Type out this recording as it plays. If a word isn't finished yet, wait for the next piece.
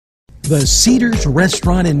The Cedars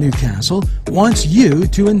restaurant in Newcastle wants you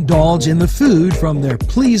to indulge in the food from their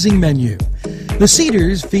pleasing menu. The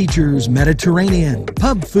Cedars features Mediterranean,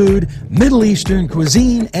 pub food, Middle Eastern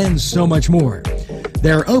cuisine, and so much more.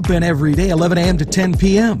 They're open every day 11 a.m. to 10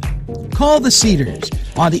 p.m. Call the Cedars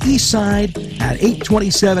on the east side at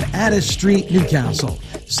 827 Addis Street, Newcastle.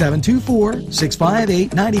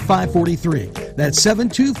 724-658-9543. That's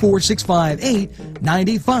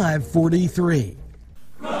 724-658-9543.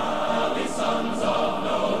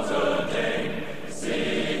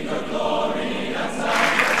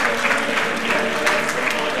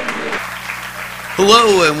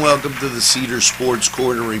 Hello and welcome to the Cedars Sports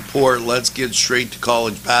Corner Report. Let's get straight to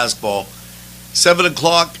college basketball. 7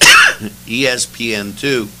 o'clock,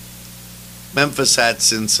 ESPN2, Memphis at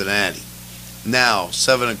Cincinnati. Now,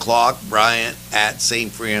 7 o'clock, Bryant at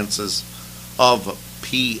St. Francis of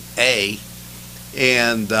PA.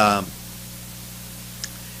 And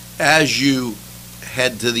as you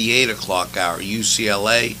head to the 8 o'clock hour,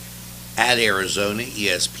 UCLA at Arizona,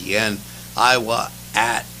 ESPN, Iowa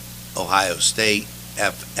at Ohio State,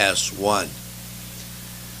 FS1.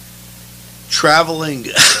 Traveling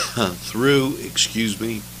through,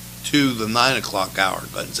 to the 9 o'clock hour,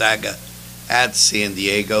 Gonzaga at San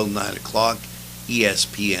Diego, 9 o'clock,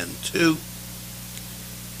 ESPN2.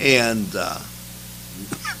 And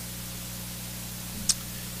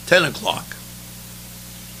 10 o'clock,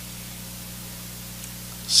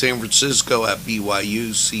 San Francisco at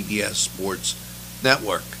BYU, CBS Sports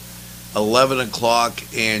Network. 11 o'clock,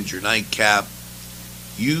 and your nightcap,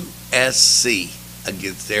 USC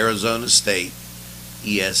against Arizona State,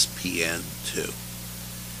 ESPN2.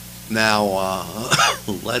 Now,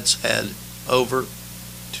 let's head over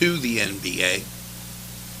to the NBA.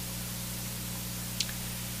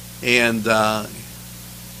 And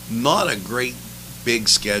not a great big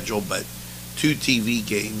schedule, but 2 TV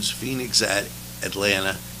games. Phoenix at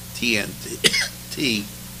Atlanta, TNT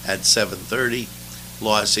at 7:30.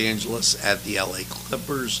 Los Angeles at the LA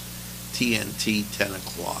Clippers, TNT 10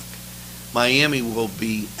 o'clock. Miami will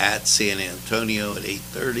be at San Antonio at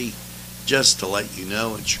 8:30, just to let you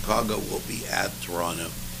know, and Chicago will be at Toronto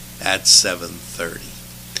at 7:30.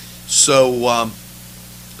 So,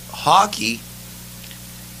 hockey,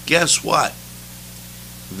 guess what?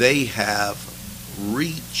 They have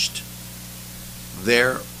reached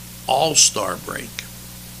their All-Star break.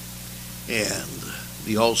 And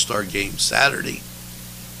the All-Star game Saturday.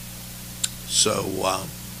 So,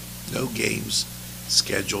 no games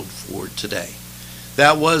scheduled for today.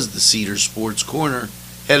 That was the Cedars Sports Corner.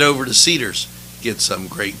 Head over to Cedars, get some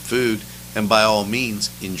great food, and by all means,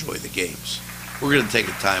 enjoy the games. We're going to take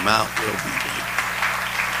a time out. We'll be back.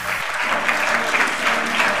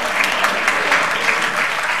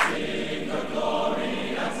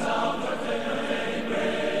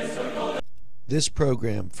 This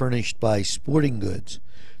program furnished by Sporting Goods,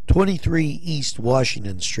 23 East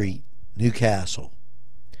Washington Street, Newcastle.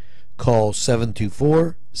 Call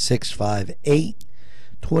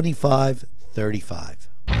 724-658-2535.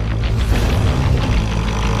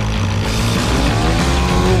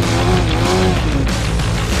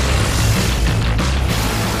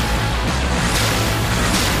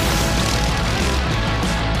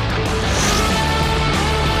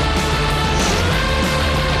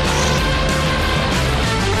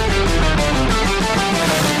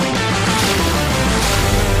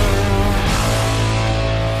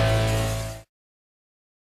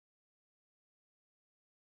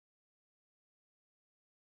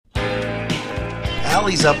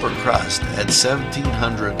 Alley's Upper Crust at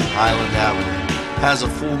 1700 Highland Avenue has a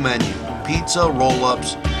full menu: pizza,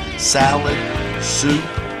 roll-ups, salad, soup,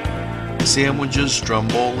 sandwiches,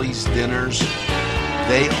 strombolis, dinners.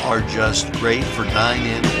 They are just great for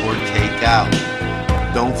dine-in or take-out.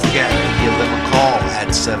 Don't forget to give them a call at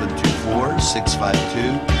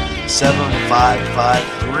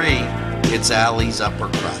 724-652-7553. It's Alley's Upper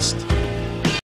Crust.